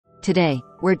Today,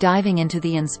 we're diving into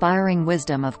the inspiring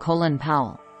wisdom of Colin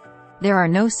Powell. There are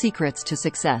no secrets to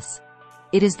success.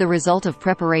 It is the result of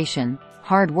preparation,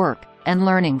 hard work, and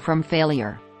learning from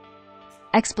failure.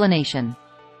 Explanation.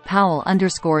 Powell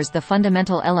underscores the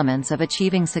fundamental elements of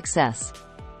achieving success.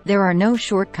 There are no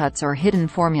shortcuts or hidden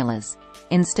formulas.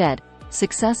 Instead,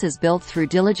 success is built through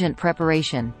diligent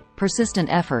preparation, persistent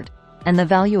effort, and the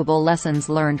valuable lessons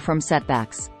learned from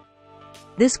setbacks.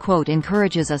 This quote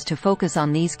encourages us to focus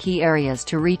on these key areas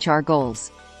to reach our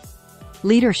goals.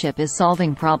 Leadership is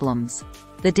solving problems.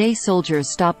 The day soldiers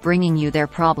stop bringing you their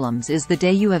problems is the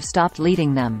day you have stopped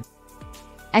leading them.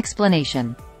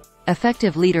 Explanation.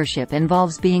 Effective leadership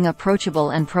involves being approachable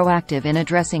and proactive in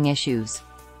addressing issues.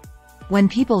 When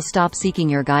people stop seeking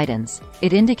your guidance,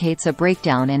 it indicates a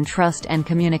breakdown in trust and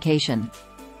communication.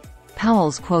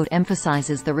 Powell's quote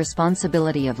emphasizes the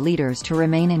responsibility of leaders to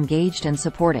remain engaged and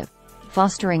supportive,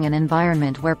 fostering an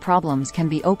environment where problems can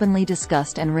be openly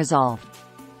discussed and resolved.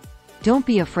 Don't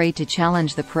be afraid to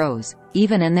challenge the pros,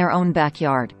 even in their own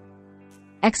backyard.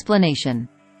 Explanation.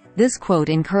 This quote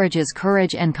encourages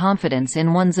courage and confidence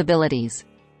in one's abilities.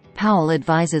 Powell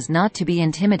advises not to be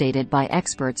intimidated by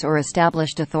experts or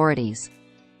established authorities.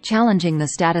 Challenging the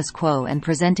status quo and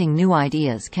presenting new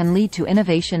ideas can lead to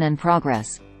innovation and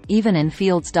progress, even in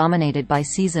fields dominated by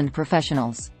seasoned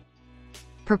professionals.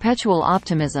 Perpetual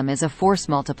optimism is a force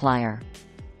multiplier.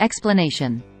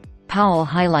 Explanation. Powell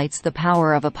highlights the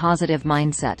power of a positive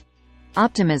mindset.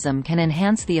 Optimism can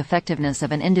enhance the effectiveness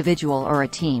of an individual or a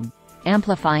team,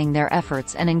 amplifying their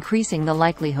efforts and increasing the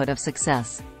likelihood of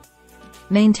success.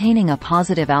 Maintaining a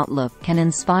positive outlook can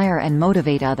inspire and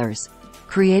motivate others,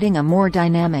 creating a more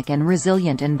dynamic and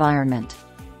resilient environment.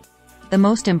 The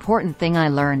most important thing I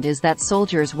learned is that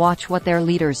soldiers watch what their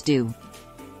leaders do.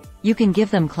 You can give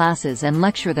them classes and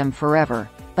lecture them forever,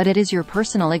 but it is your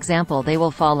personal example they will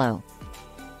follow.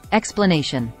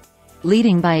 Explanation.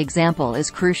 Leading by example is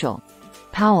crucial.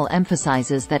 Powell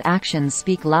emphasizes that actions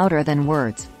speak louder than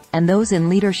words, and those in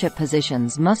leadership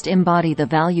positions must embody the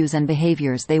values and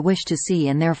behaviors they wish to see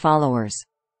in their followers.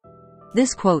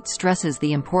 This quote stresses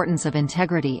the importance of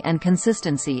integrity and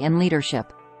consistency in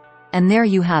leadership. And there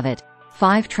you have it,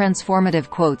 5 transformative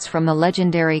quotes from the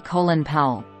legendary Colin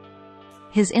Powell.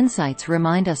 His insights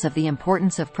remind us of the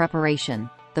importance of preparation,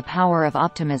 the power of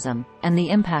optimism, and the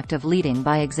impact of leading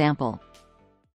by example.